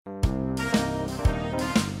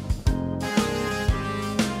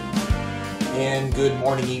and good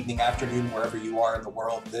morning, evening, afternoon, wherever you are in the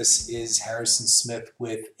world. This is Harrison Smith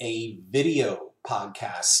with a video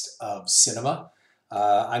podcast of cinema.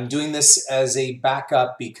 I'm doing this as a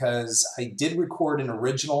backup because I did record an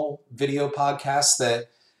original video podcast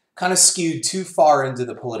that kind of skewed too far into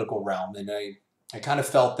the political realm, and I kind of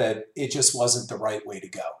felt that it just wasn't the right way to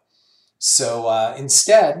go. So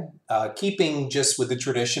instead, keeping just with the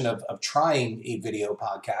tradition of trying a video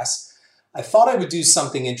podcast, I thought I would do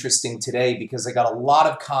something interesting today because I got a lot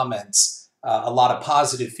of comments, a lot of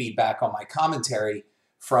positive feedback on my commentary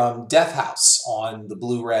from Death House on the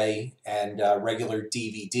Blu-ray and regular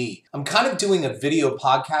DVD. I'm kind of doing a video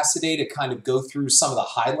podcast today to kind of go through some of the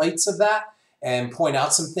highlights of that and point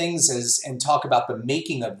out some things and talk about the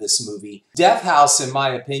making of this movie. Death House, in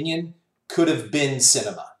my opinion, could have been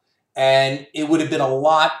cinema. And it would have been a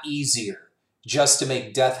lot easier just to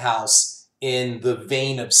make Death House in the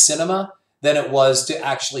vein of cinema than it was to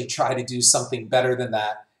actually try to do something better than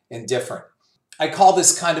that and different. I call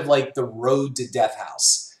this kind of like the road to Death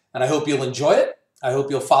House. And I hope you'll enjoy it. I hope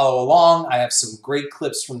you'll follow along. I have some great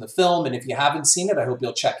clips from the film. And if you haven't seen it, I hope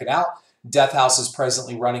you'll check it out. Death House is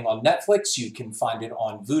presently running on Netflix. You can find it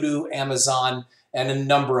on Vudu, Amazon, and a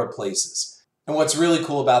number of places. And what's really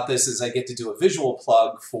cool about this is I get to do a visual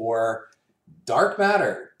plug for Dark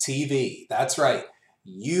Matter TV. That's right.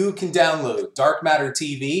 You can download Dark Matter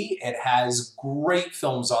TV. It has great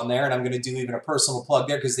films on there, and I'm going to do even a personal plug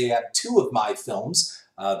there because they have two of my films,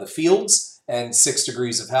 The Fields and 6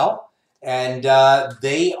 Degrees of Hell. And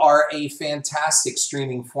they are a fantastic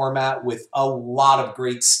streaming format with a lot of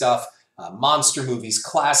great stuff, monster movies,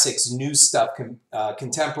 classics, new stuff,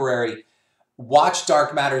 contemporary. Watch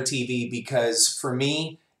Dark Matter TV because for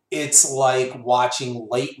me, it's like watching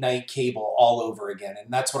late night cable all over again.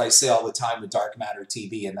 And that's what I say all the time with Dark Matter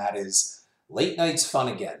TV, and that is late night's fun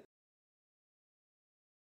again.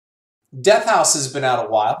 Death House has been out a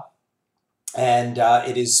while, and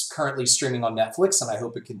it is currently streaming on Netflix, and I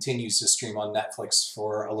hope it continues to stream on Netflix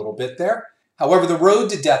for a little bit there. However, the road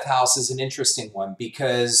to Death House is an interesting one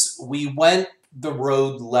because we went the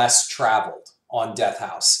road less traveled on Death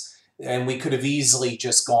House. And we could have easily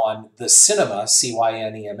just gone the cinema,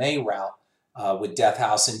 CYNEMA route with Death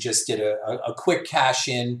House and just did a quick cash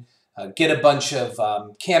in, get a bunch of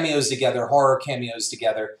cameos together, horror cameos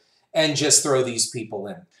together, and just throw these people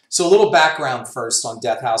in. So a little background first on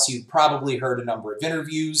Death House. You've probably heard a number of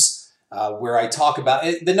interviews where I talk about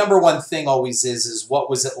it. The number one thing always is what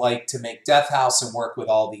was it like to make Death House and work with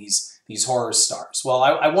all these horror stars? Well,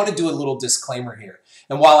 I want to do a little disclaimer here.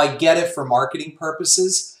 And while I get it for marketing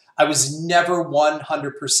purposes, I was never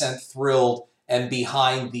 100% thrilled and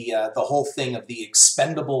behind the whole thing of the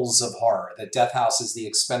Expendables of horror, that Death House is the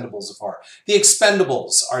Expendables of horror. The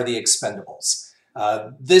Expendables are the Expendables.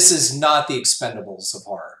 This is not the Expendables of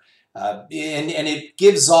horror. And it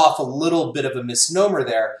gives off a little bit of a misnomer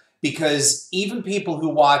there because even people who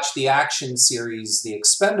watch the action series, The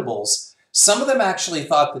Expendables, some of them actually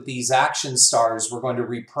thought that these action stars were going to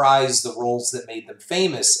reprise the roles that made them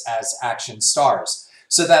famous as action stars.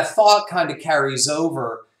 So that thought kind of carries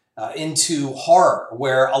over into horror,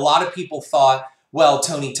 where a lot of people thought, well,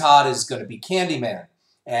 Tony Todd is going to be Candyman,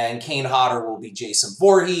 and Kane Hodder will be Jason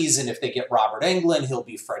Voorhees, and if they get Robert Englund, he'll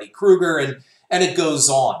be Freddy Krueger, and it goes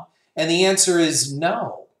on. And the answer is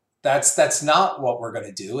no. That's not what we're going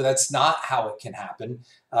to do. That's not how it can happen.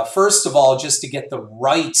 First of all, just to get the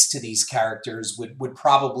rights to these characters would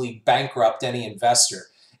probably bankrupt any investor.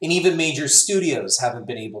 And even major studios haven't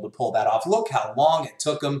been able to pull that off. Look how long it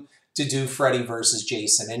took them to do Freddy versus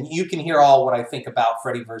Jason. And you can hear all what I think about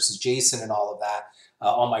Freddy versus Jason and all of that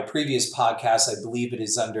on my previous podcast. I believe it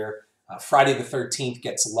is under Friday the 13th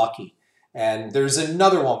Gets Lucky. And there's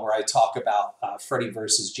another one where I talk about Freddy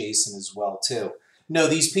versus Jason as well, too. No,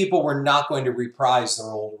 these people were not going to reprise their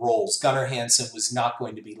old roles. Gunnar Hansen was not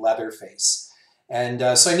going to be Leatherface.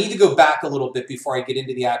 And so I need to go back a little bit before I get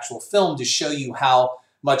into the actual film to show you how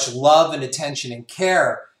much love and attention and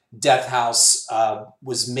care Death House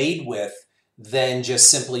was made with than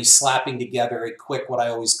just simply slapping together a quick, what I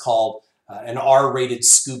always called an R-rated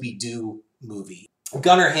Scooby-Doo movie.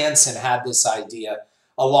 Gunnar Hansen had this idea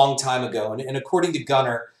a long time ago, and according to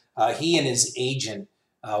Gunnar, he and his agent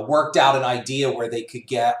worked out an idea where they could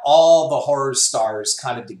get all the horror stars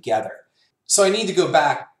kind of together. So I need to go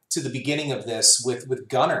back to the beginning of this with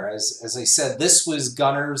Gunnar. As I said, this was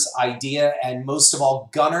Gunnar's idea, and most of all,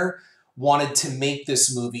 Gunnar wanted to make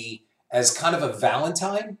this movie as kind of a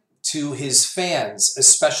Valentine to his fans,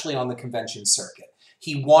 especially on the convention circuit.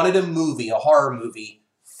 He wanted a movie, a horror movie,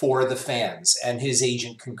 for the fans, and his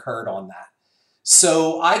agent concurred on that.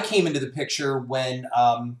 So I came into the picture when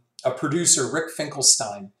a producer, Rick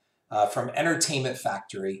Finkelstein, from Entertainment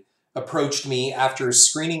Factory approached me after a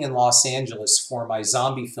screening in Los Angeles for my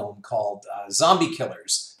zombie film called Zombie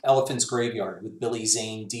Killers, Elephant's Graveyard, with Billy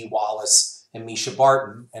Zane, Dee Wallace, and Misha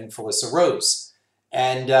Barton, and Felissa Rose.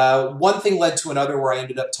 And one thing led to another, where I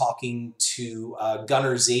ended up talking to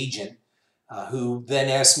Gunner's agent, who then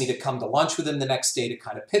asked me to come to lunch with him the next day to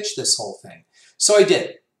kind of pitch this whole thing. So I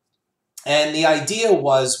did. And the idea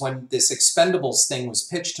was, when this Expendables thing was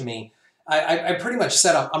pitched to me, I pretty much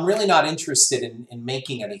said, I'm really not interested in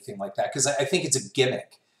making anything like that, because I think it's a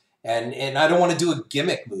gimmick. And I don't want to do a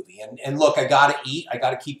gimmick movie. And look, I got to eat. I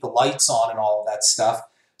got to keep the lights on and all of that stuff.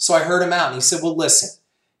 So I heard him out, and he said, well, listen,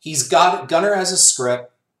 Gunner has a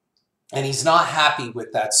script, and he's not happy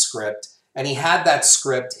with that script. And he had that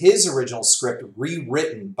script, his original script,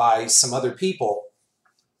 rewritten by some other people.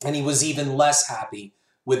 And he was even less happy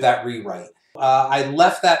with that rewrite. I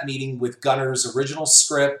left that meeting with Gunner's original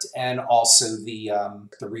script and also the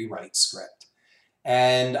rewrite script.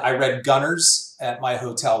 And I read Gunner's at my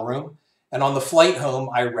hotel room. And on the flight home,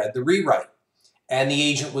 I read the rewrite. And the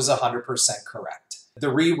agent was 100% correct.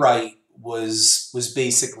 The rewrite was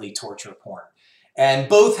basically torture porn. And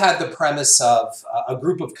both had the premise of a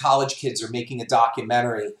group of college kids are making a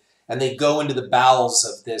documentary, and they go into the bowels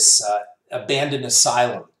of this abandoned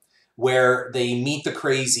asylum where they meet the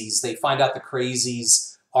crazies. They find out the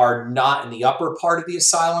crazies are not in the upper part of the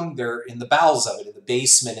asylum. They're in the bowels of it, in the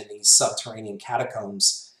basement, in these subterranean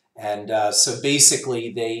catacombs. And so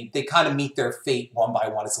basically they kind of meet their fate one by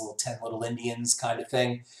one. It's a little 10 Little Indians kind of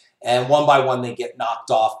thing. And one by one, they get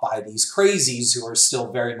knocked off by these crazies who are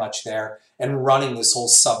still very much there and running this whole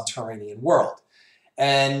subterranean world.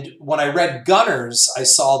 And when I read Gunner's, I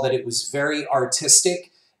saw that it was very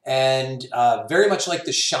artistic and very much like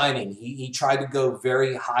The Shining. He tried to go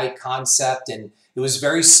very high concept, and it was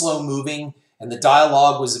very slow moving, and the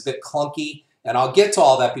dialogue was a bit clunky. And I'll get to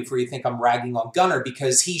all that before you think I'm ragging on Gunner,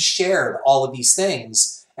 because he shared all of these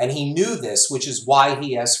things, and he knew this, which is why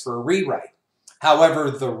he asked for a rewrite. However,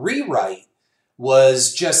 the rewrite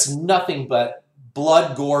was just nothing but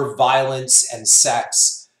blood, gore, violence, and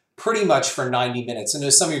sex, pretty much for 90 minutes. And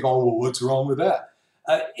there's some of you going, well, what's wrong with that?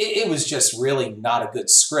 It was just really not a good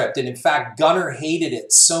script. And in fact, Gunner hated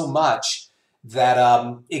it so much that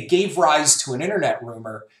it gave rise to an internet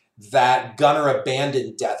rumor that Gunner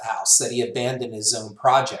abandoned Death House, that he abandoned his own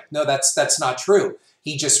project. No, that's not true.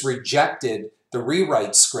 He just rejected the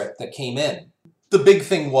rewrite script that came in. The big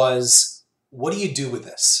thing was, what do you do with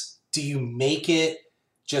this? Do you make it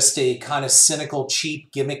just a kind of cynical,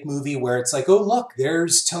 cheap gimmick movie where it's like, oh, look,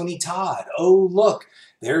 there's Tony Todd. Oh, look,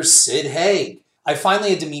 there's Sid Haig. I finally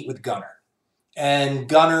had to meet with Gunner. And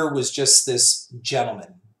Gunner was just this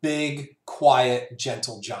gentleman, big, quiet,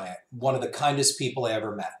 gentle giant, one of the kindest people I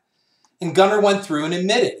ever met. And Gunner went through and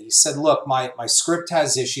admitted. He said, look, my script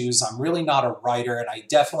has issues. I'm really not a writer, and I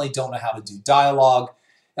definitely don't know how to do dialogue.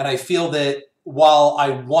 And I feel that while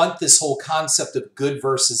I want this whole concept of good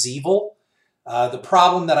versus evil, the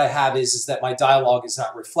problem that I have is that my dialogue is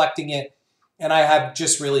not reflecting it, and I have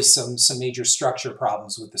just really some major structure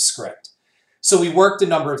problems with the script. So we worked a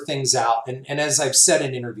number of things out, and as I've said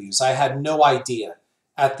in interviews, I had no idea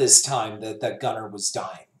at this time that Gunner was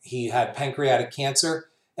dying. He had pancreatic cancer,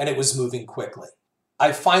 and it was moving quickly.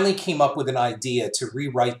 I finally came up with an idea to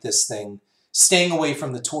rewrite this thing, staying away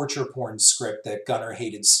from the torture porn script that Gunner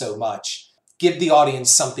hated so much, give the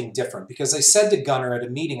audience something different. Because I said to Gunner at a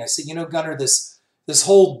meeting, I said, you know, Gunner, this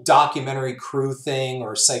whole documentary crew thing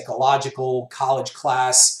or psychological college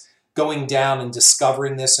class going down and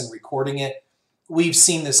discovering this and recording it, we've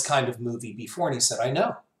seen this kind of movie before. And he said, I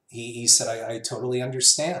know. He said, I totally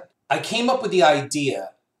understand. I came up with the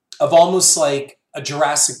idea of almost like a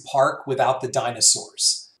Jurassic Park without the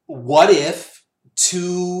dinosaurs. What if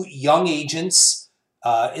two young agents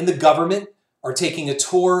in the government are taking a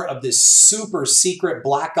tour of this super secret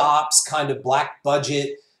black ops kind of black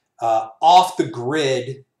budget, off the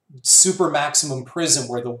grid, super maximum prison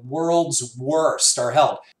where the world's worst are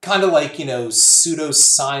held. Kind of like, you know,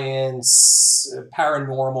 pseudoscience,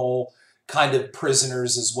 paranormal kind of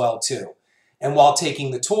prisoners as well too. And while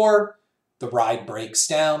taking the tour, the ride breaks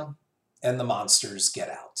down and the monsters get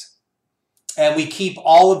out. And we keep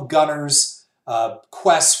all of Gunner's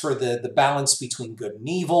quest for the balance between good and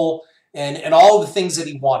evil, and all the things that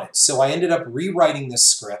he wanted. So I ended up rewriting this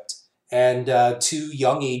script, and two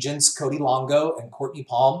young agents, Cody Longo and Courtney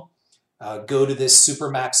Palm, go to this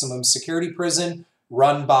super maximum security prison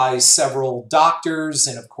run by several doctors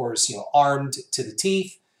and, of course, you know, armed to the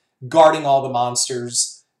teeth, guarding all the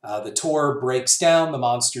monsters. The tour breaks down, the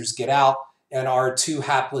monsters get out, and our two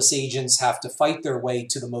hapless agents have to fight their way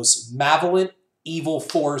to the most malevolent evil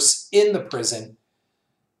force in the prison,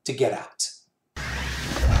 to get out.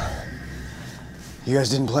 You guys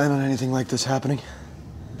didn't plan on anything like this happening?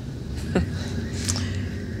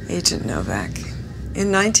 Agent Novak.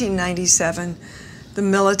 In 1997, the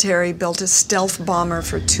military built a stealth bomber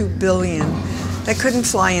for $2 billion that couldn't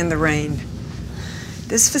fly in the rain.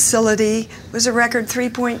 This facility was a record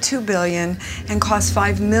 $3.2 billion and cost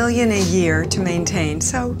 $5 million a year to maintain.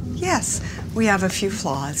 So, yes, we have a few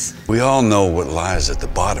flaws. We all know what lies at the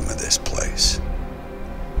bottom of this place.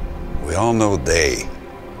 We all know they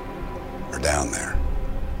are down there.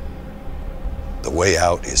 The way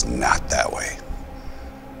out is not that way.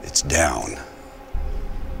 It's down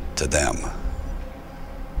to them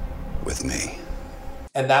with me.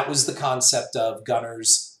 And that was the concept of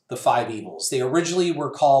Gunner's The Five Evils. They originally were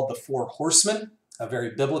called the Four Horsemen, a very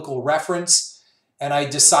biblical reference, and I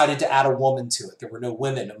decided to add a woman to it. There were no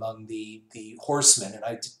women among the horsemen, and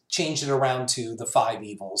I changed it around to the Five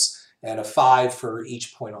Evils, and a 5 for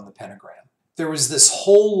each point on the pentagram. There was this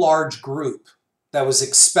whole large group that was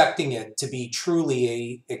expecting it to be truly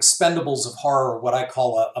a Expendables of horror, what I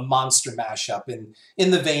call a monster mashup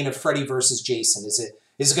in the vein of Freddy versus Jason. Is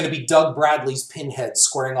it going to be Doug Bradley's Pinhead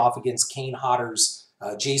squaring off against Kane Hodder's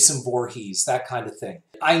Jason Voorhees, that kind of thing?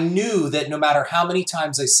 I knew that no matter how many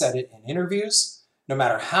times I said it in interviews, no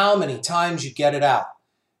matter how many times you get it out,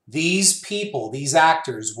 these people, these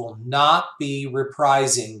actors will not be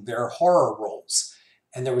reprising their horror roles.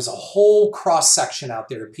 And there was a whole cross-section out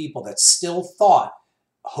there of people that still thought,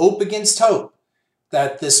 hope against hope,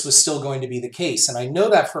 that this was still going to be the case. And I know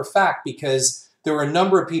that for a fact because there were a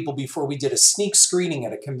number of people before we did a sneak screening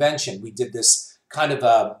at a convention. We did this kind of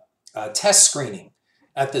a test screening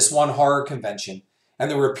at this one horror convention.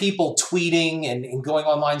 And there were people tweeting and going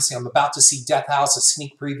online saying, I'm about to see Death House, a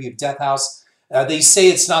sneak preview of Death House. They say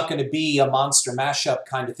it's not going to be a monster mashup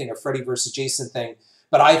kind of thing, a Freddy versus Jason thing.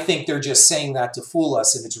 But I think they're just saying that to fool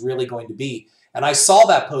us if it's really going to be. And I saw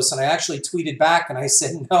that post and I actually tweeted back and I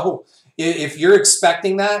said, no, if you're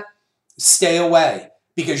expecting that, stay away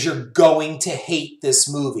because you're going to hate this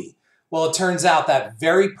movie. Well, it turns out that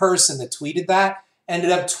very person that tweeted that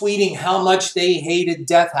ended up tweeting how much they hated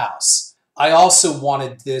Death House. I also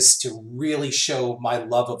wanted this to really show my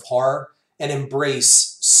love of horror and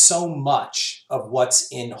embrace so much of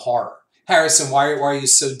what's in horror. Harrison, why are you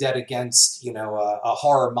so dead against, a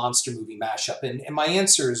horror monster movie mashup? And my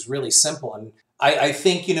answer is really simple. And I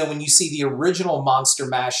think, when you see the original monster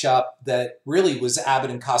mashup that really was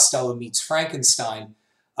Abbott and Costello meets Frankenstein,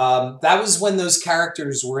 that was when those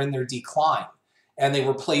characters were in their decline and they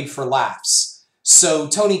were played for laughs. So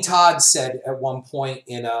Tony Todd said at one point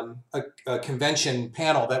in a convention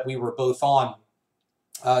panel that we were both on,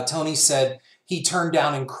 Tony said he turned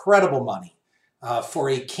down incredible money for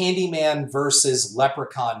a Candyman versus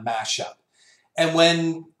Leprechaun mashup. And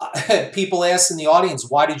when people asked in the audience,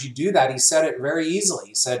 why did you do that? He said it very easily.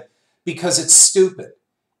 He said, because it's stupid.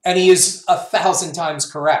 And he is 1,000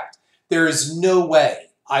 times correct. There is no way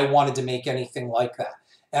I wanted to make anything like that.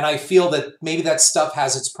 And I feel that maybe that stuff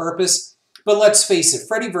has its purpose. But let's face it,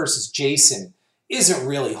 Freddy versus Jason isn't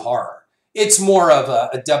really horror. It's more of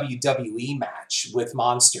a WWE match with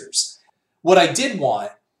monsters. What I did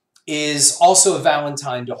want is also a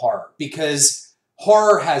Valentine to horror because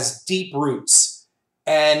horror has deep roots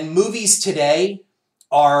and movies today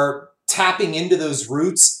are tapping into those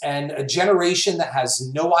roots, and a generation that has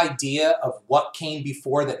no idea of what came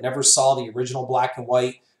before, that never saw the original black and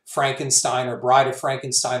white Frankenstein or Bride of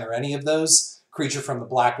Frankenstein or any of those, Creature from the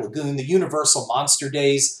Black Lagoon, the Universal Monster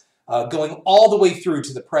days, going all the way through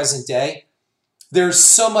to the present day. There's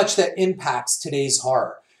so much that impacts today's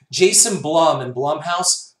horror. Jason Blum and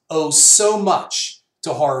Blumhouse owe so much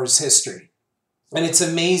to horror's history. And it's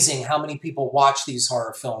amazing how many people watch these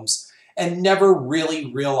horror films and never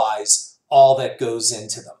really realize all that goes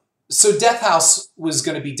into them. So Death House was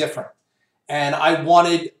going to be different. And I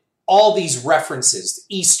wanted all these references,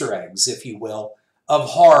 Easter eggs, if you will, of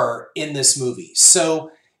horror in this movie.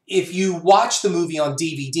 So if you watch the movie on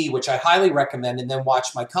DVD, which I highly recommend, and then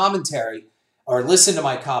watch my commentary or listen to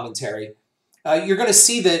my commentary, you're going to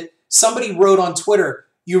see that somebody wrote on Twitter,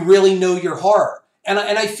 you really know your horror. And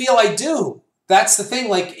I feel I do. That's the thing.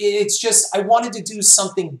 Like, it's just, I wanted to do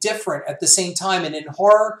something different at the same time. And in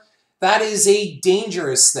horror, that is a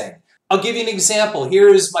dangerous thing. I'll give you an example. Here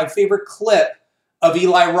is my favorite clip of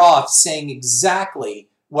Eli Roth saying exactly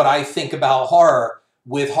what I think about horror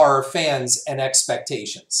with horror fans and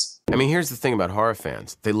expectations. I mean, here's the thing about horror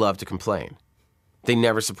fans. They love to complain. They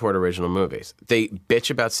never support original movies. They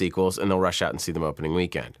bitch about sequels and they'll rush out and see them opening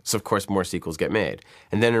weekend. So of course more sequels get made.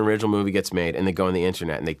 And then an original movie gets made and they go on the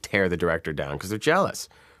internet and they tear the director down because they're jealous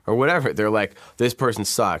or whatever. They're like, this person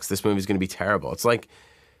sucks. This movie's going to be terrible. It's like,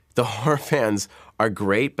 The horror fans are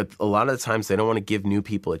great, but a lot of the times they don't want to give new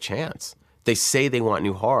people a chance. They say they want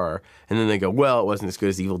new horror, and then they go, well, it wasn't as good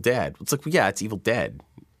as Evil Dead. It's like, well, yeah, it's Evil Dead.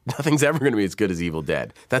 Nothing's ever going to be as good as Evil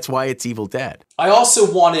Dead. That's why it's Evil Dead. I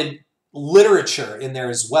also wanted literature in there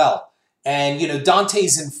as well. And,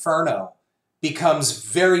 Dante's Inferno becomes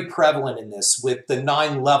very prevalent in this with the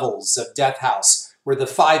 9 levels of Death House, where the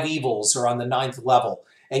 5 evils are on the 9th level.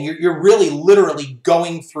 And you're really literally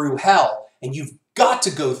going through hell, and you've got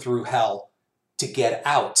to go through hell to get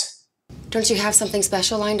out. Don't you have something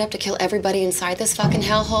special lined up to kill everybody inside this fucking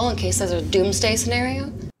hellhole in case there's a doomsday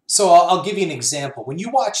scenario? So I'll give you an example. When you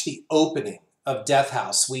watch the opening of Death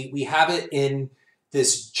House, we have it in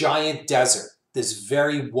this giant desert, this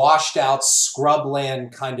very washed out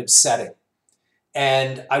scrubland kind of setting.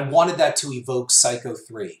 And I wanted that to evoke Psycho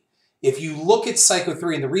 3. If you look at Psycho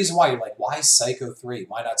 3, and the reason why you're like, why Psycho 3?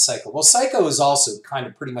 Why not Psycho? Well, Psycho is also kind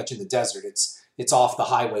of pretty much in the desert. It's off the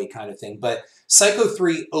highway kind of thing. But Psycho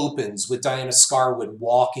 3 opens with Diana Scarwood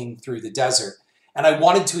walking through the desert. And I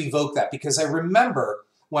wanted to evoke that because I remember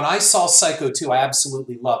when I saw Psycho 2, I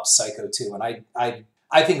absolutely loved Psycho 2. And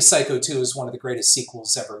I think Psycho 2 is one of the greatest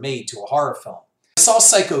sequels ever made to a horror film. I saw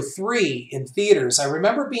Psycho 3 in theaters. I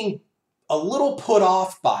remember being a little put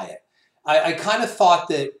off by it. I kind of thought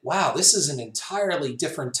that, wow, this is an entirely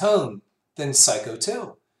different tone than Psycho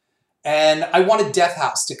 2. And I wanted Death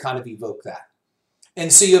House to kind of evoke that.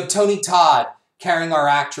 And so you have Tony Todd carrying our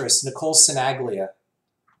actress, Nicole Sinaglia,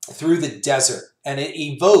 through the desert. And it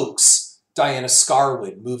evokes Diana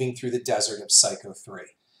Scarwood moving through the desert of Psycho 3.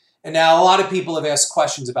 And now a lot of people have asked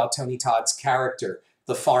questions about Tony Todd's character,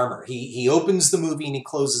 the farmer. He opens the movie and he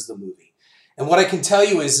closes the movie. And what I can tell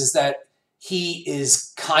you is that he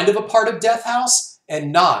is kind of a part of Death House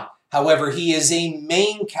and not. However, he is a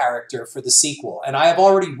main character for the sequel. And I have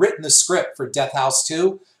already written the script for Death House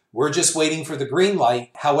 2. We're just waiting for the green light.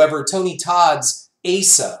 However, Tony Todd's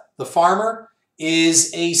Asa, the farmer,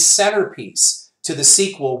 is a centerpiece to the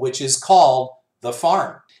sequel, which is called The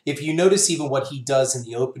Farm. If you notice even what he does in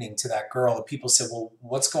the opening to that girl, people say, well,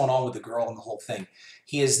 what's going on with the girl and the whole thing?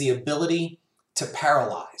 He has the ability to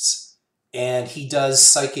paralyze. And he does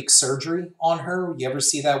psychic surgery on her. You ever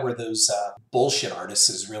see that where those bullshit artists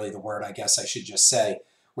is really the word, I guess I should just say,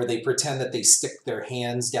 where they pretend that they stick their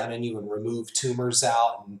hands down in you and remove tumors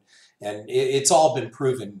out. And it's all been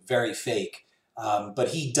proven very fake. But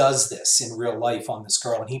he does this in real life on this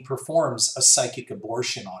girl, and he performs a psychic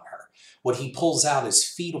abortion on her. What he pulls out is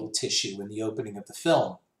fetal tissue in the opening of the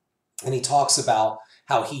film. And he talks about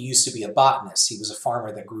how he used to be a botanist. He was a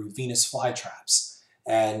farmer that grew Venus flytraps.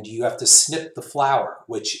 And you have to snip the flower,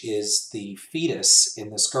 which is the fetus in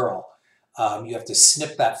this girl. You have to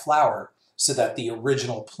snip that flower so that the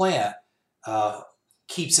original plant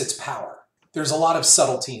keeps its power. There's a lot of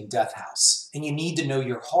subtlety in Death House, and you need to know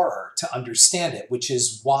your horror to understand it, which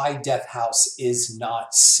is why Death House is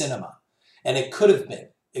not cinema. And it could have been.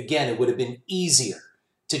 Again, it would have been easier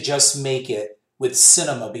to just make it with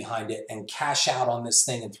cinema behind it and cash out on this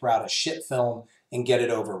thing and throw out a shit film and get it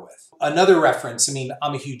over with. Another reference,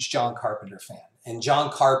 I'm a huge John Carpenter fan. And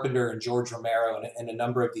John Carpenter and George Romero and a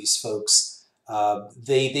number of these folks,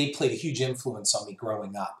 they played a huge influence on me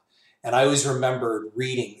growing up. And I always remembered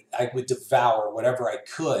reading, I would devour whatever I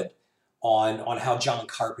could on how John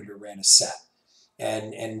Carpenter ran a set.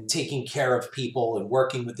 And taking care of people and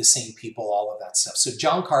working with the same people, all of that stuff. So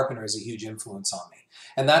John Carpenter is a huge influence on me.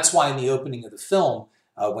 And that's why in the opening of the film,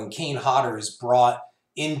 when Kane Hodder is brought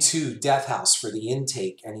into Death House for the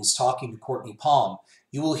intake and he's talking to Courtney Palm,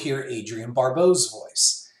 you will hear Adrienne Barbeau's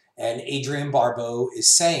voice. And Adrienne Barbeau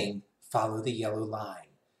is saying, follow the yellow line.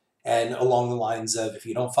 And along the lines of, if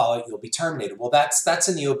you don't follow it, you'll be terminated. Well, that's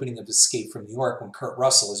in the opening of Escape from New York when Kurt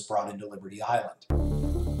Russell is brought into Liberty Island.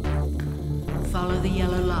 Follow the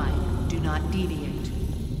yellow line. Do not deviate.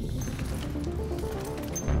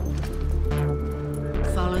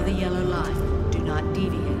 Follow the yellow line. Do not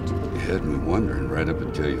deviate. You had me wondering right up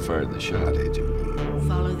until you fired the shot, Agent.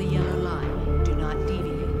 Follow the yellow line. Do not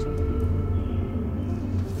deviate.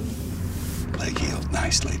 Leg healed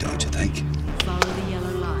nicely, don't you think? Follow the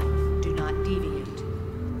yellow line. Do not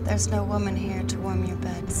deviate. There's no woman here to warm your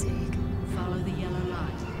bed, Sieg. Follow the yellow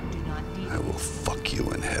line. Do not deviate. I will fuck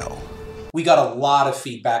you in hell. We got a lot of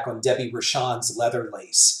feedback on Debbie Rochon's Leather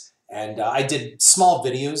Lace. And I did small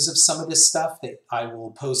videos of some of this stuff that I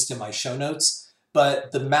will post in my show notes.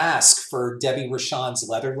 But the mask for Debbie Rochon's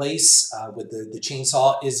Leather Lace with the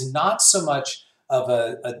chainsaw is not so much of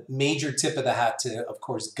a major tip of the hat to, of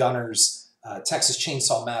course, Gunner's Texas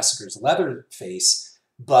Chainsaw Massacre's Leatherface.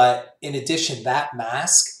 But in addition, that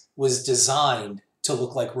mask was designed to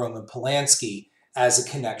look like Roman Polanski as a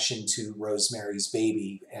connection to Rosemary's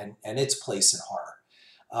Baby and its place in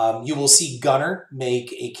horror. You will see Gunnar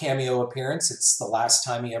make a cameo appearance. It's the last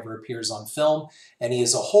time he ever appears on film, and he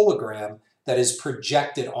is a hologram that is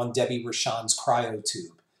projected on Debbie Rochon's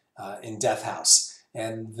cryotube in Death House.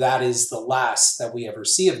 And that is the last that we ever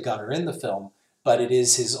see of Gunnar in the film, but it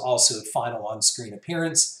is his also final on-screen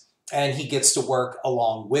appearance. And he gets to work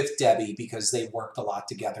along with Debbie because they've worked a lot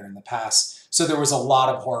together in the past. So there was a lot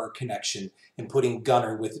of horror connection in putting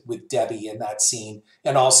Gunnar with Debbie in that scene,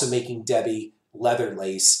 and also making Debbie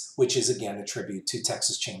Leatherlace, which is again a tribute to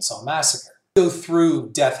Texas Chainsaw Massacre. Go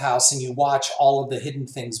through Death House and you watch all of the hidden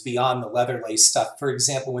things beyond the Leatherlace stuff. For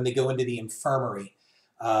example, when they go into the infirmary,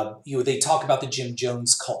 they talk about the Jim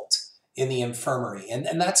Jones cult in the infirmary,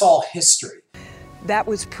 and that's all history. That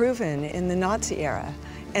was proven in the Nazi era.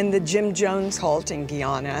 And the Jim Jones cult in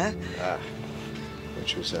Guyana.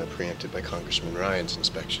 Which was preempted by Congressman Ryan's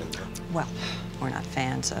inspection. Well, we're not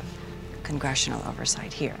fans of congressional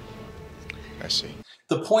oversight here. I see.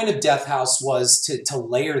 The point of Death House was to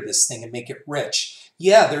layer this thing and make it rich.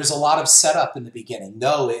 Yeah, there's a lot of setup in the beginning.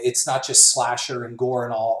 No, it's not just slasher and gore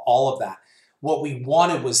and all of that. What we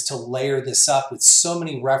wanted was to layer this up with so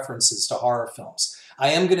many references to horror films.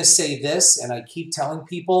 I am going to say this, and I keep telling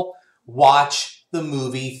people, watch the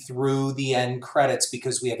movie through the end credits,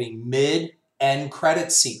 because we have a mid-end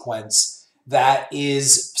credit sequence that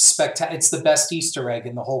is spectacular. It's the best Easter egg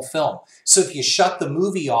in the whole film. So if you shut the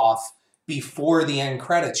movie off before the end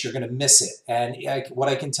credits, you're going to miss it. And what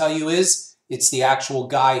I can tell you is it's the actual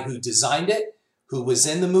guy who designed it, who was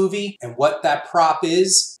in the movie, and what that prop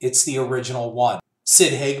is, it's the original one.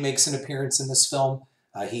 Sid Haig makes an appearance in this film.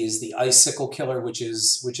 He is the Icicle Killer, which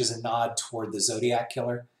is a nod toward the Zodiac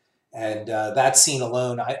Killer. And that scene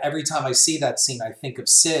alone, every time I see that scene, I think of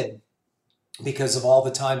Sid, because of all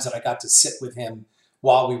the times that I got to sit with him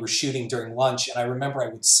while we were shooting during lunch. And I remember I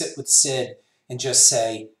would sit with Sid and just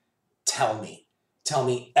say, tell me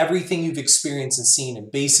everything you've experienced and seen in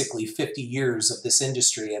basically 50 years of this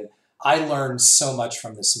industry. And I learned so much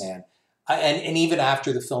from this man. And even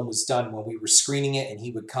after the film was done, when we were screening it and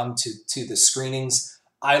he would come to the screenings,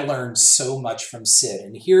 I learned so much from Sid.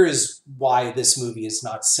 And here is why this movie is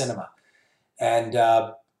not cinema, and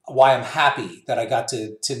why I'm happy that I got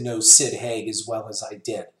to know Sid Haig as well as I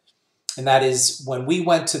did. And that is, when we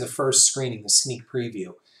went to the first screening, the sneak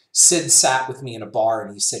preview, Sid sat with me in a bar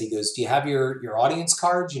and he goes, do you have your audience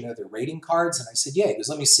cards, their rating cards? And I said, yeah. He goes,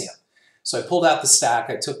 let me see them. So I pulled out the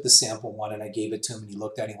stack, I took the sample one and I gave it to him, and he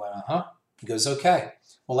looked at it and he went, uh-huh. He goes, okay.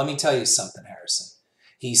 Well, let me tell you something, Harrison.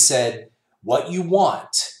 He said, what you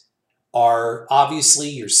want are obviously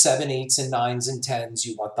your 7, 8s, and 9s and 10s.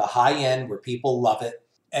 You want the high end where people love it.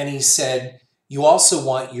 And he said, you also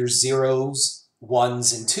want your 0s,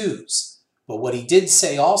 1s, and 2s. But what he did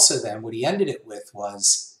say also then, what he ended it with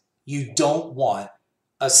was, you don't want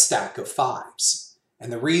a stack of 5s.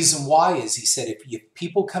 And the reason why is, he said, if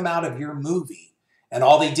people come out of your movie and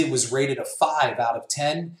all they did was rate it a 5 out of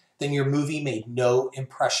 10, then your movie made no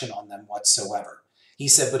impression on them whatsoever. He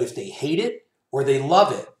said, but if they hate it or they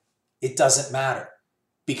love it, it doesn't matter,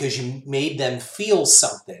 because you made them feel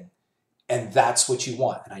something, and that's what you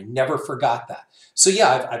want. And I never forgot that. So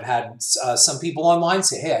yeah, I've had some people online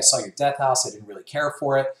say, hey, I saw your Death House. I didn't really care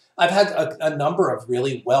for it. I've had a number of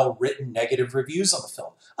really well-written negative reviews on the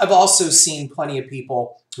film. I've also seen plenty of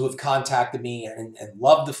people who have contacted me and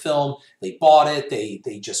loved the film. They bought it.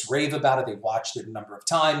 They just rave about it. They watched it a number of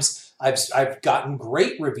times. I've gotten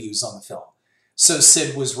great reviews on the film. So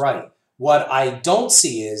Sid was right. What I don't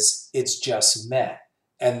see is it's just meh,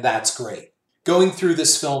 and that's great. Going through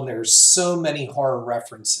this film, there's so many horror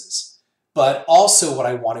references, but also what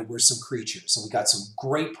I wanted were some creatures, and we got some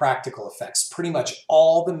great practical effects. Pretty much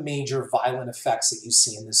all the major violent effects that you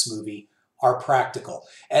see in this movie are practical,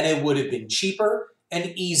 and it would have been cheaper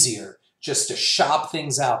and easier just to shop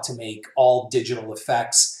things out to make all digital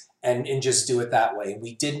effects and just do it that way. And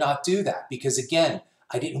we did not do that because, again,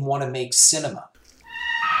 I didn't want to make cinema.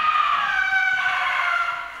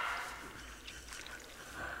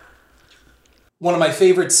 One of my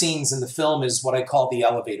favorite scenes in the film is what I call the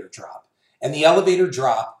elevator drop. And the elevator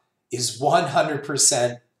drop is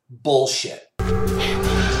 100% bullshit. They're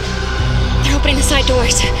opening the side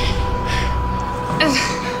doors.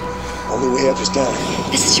 Only way up is down.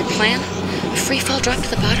 This is your plan? A free fall drop to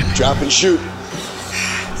the bottom? Drop and shoot.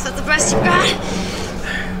 Is that the best you got?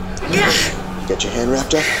 Yeah. Get your hand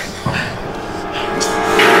wrapped up?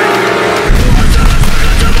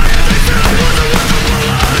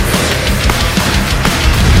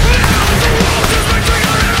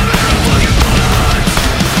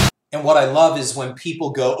 And what I love is when people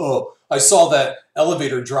go, oh, I saw that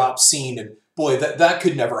elevator drop scene and boy, that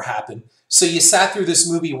could never happen. So you sat through this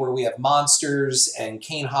movie where we have monsters and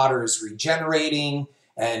Kane Hodder is regenerating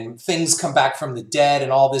and things come back from the dead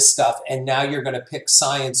and all this stuff. And now you're going to pick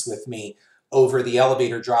science with me over the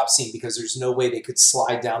elevator drop scene because there's no way they could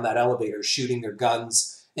slide down that elevator shooting their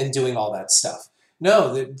guns and doing all that stuff.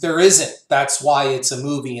 No, there isn't. That's why it's a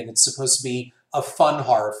movie and it's supposed to be a fun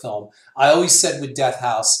horror film. I always said with Death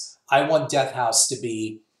House, I want Death House to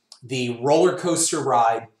be the roller coaster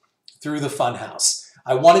ride through the fun house.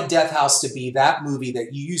 I wanted Death House to be that movie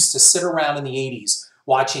that you used to sit around in the 80s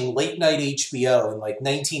watching late night HBO in like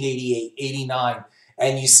 1988, 89,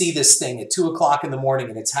 and you see this thing at 2 o'clock in the morning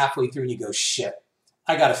and it's halfway through and you go, shit,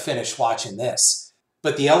 I got to finish watching this.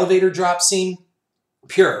 But the elevator drop scene,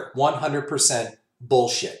 pure 100%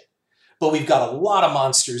 bullshit. But we've got a lot of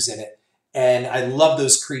monsters in it. And I love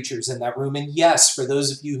those creatures in that room. And yes, for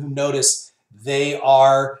those of you who noticed, they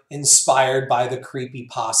are inspired by the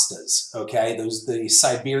creepypastas, okay? The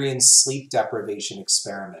Siberian sleep deprivation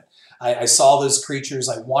experiment. I saw those creatures.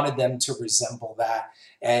 I wanted them to resemble that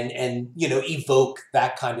and you know, evoke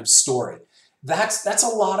that kind of story. That's a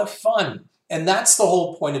lot of fun. And that's the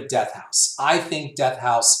whole point of Death House. I think Death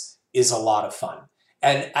House is a lot of fun.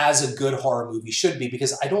 And as a good horror movie should be,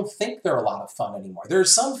 because I don't think they're a lot of fun anymore. There are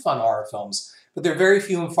some fun horror films, but they're very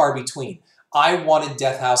few and far between. I wanted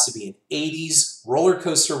Death House to be an 80s roller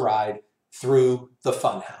coaster ride through the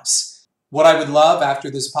fun house. What I would love after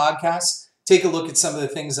this podcast, take a look at some of the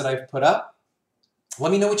things that I've put up.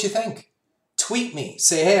 Let me know what you think. Tweet me.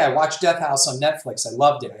 Say, hey, I watched Death House on Netflix. I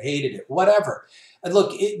loved it. I hated it. Whatever. And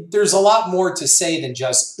look, there's a lot more to say than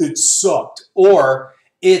just, it sucked, or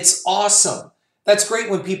it's awesome. That's great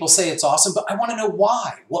when people say it's awesome, but I want to know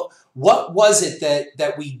why. What was it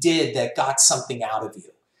that we did that got something out of you?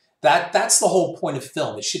 That's the whole point of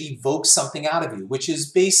film. It should evoke something out of you, which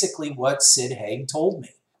is basically what Sid Haig told me.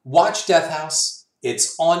 Watch Death House.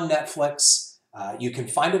 It's on Netflix. You can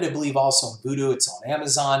find it, I believe, also on Vudu. It's on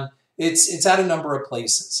Amazon. It's at a number of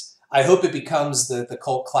places. I hope it becomes the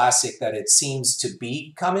cult classic that it seems to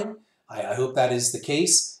be coming. I hope that is the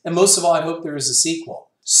case. And most of all, I hope there is a sequel.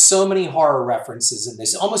 So many horror references in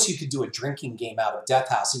this. Almost you could do a drinking game out of Death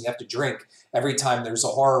House and you have to drink every time there's a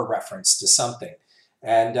horror reference to something.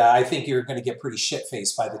 And I think you're going to get pretty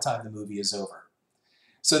shit-faced by the time the movie is over.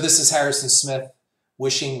 So this is Harrison Smith,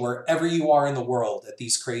 wishing wherever you are in the world at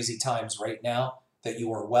these crazy times right now that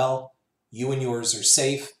you are well, you and yours are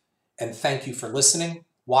safe, and thank you for listening,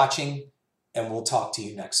 watching, and we'll talk to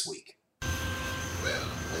you next week. Well,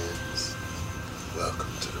 friends,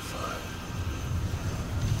 welcome to the fun.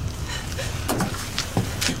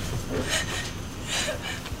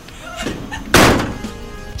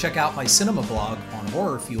 Check out my cinema blog on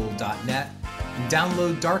horrorfuel.net and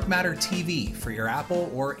download Dark Matter TV for your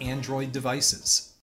Apple or Android devices.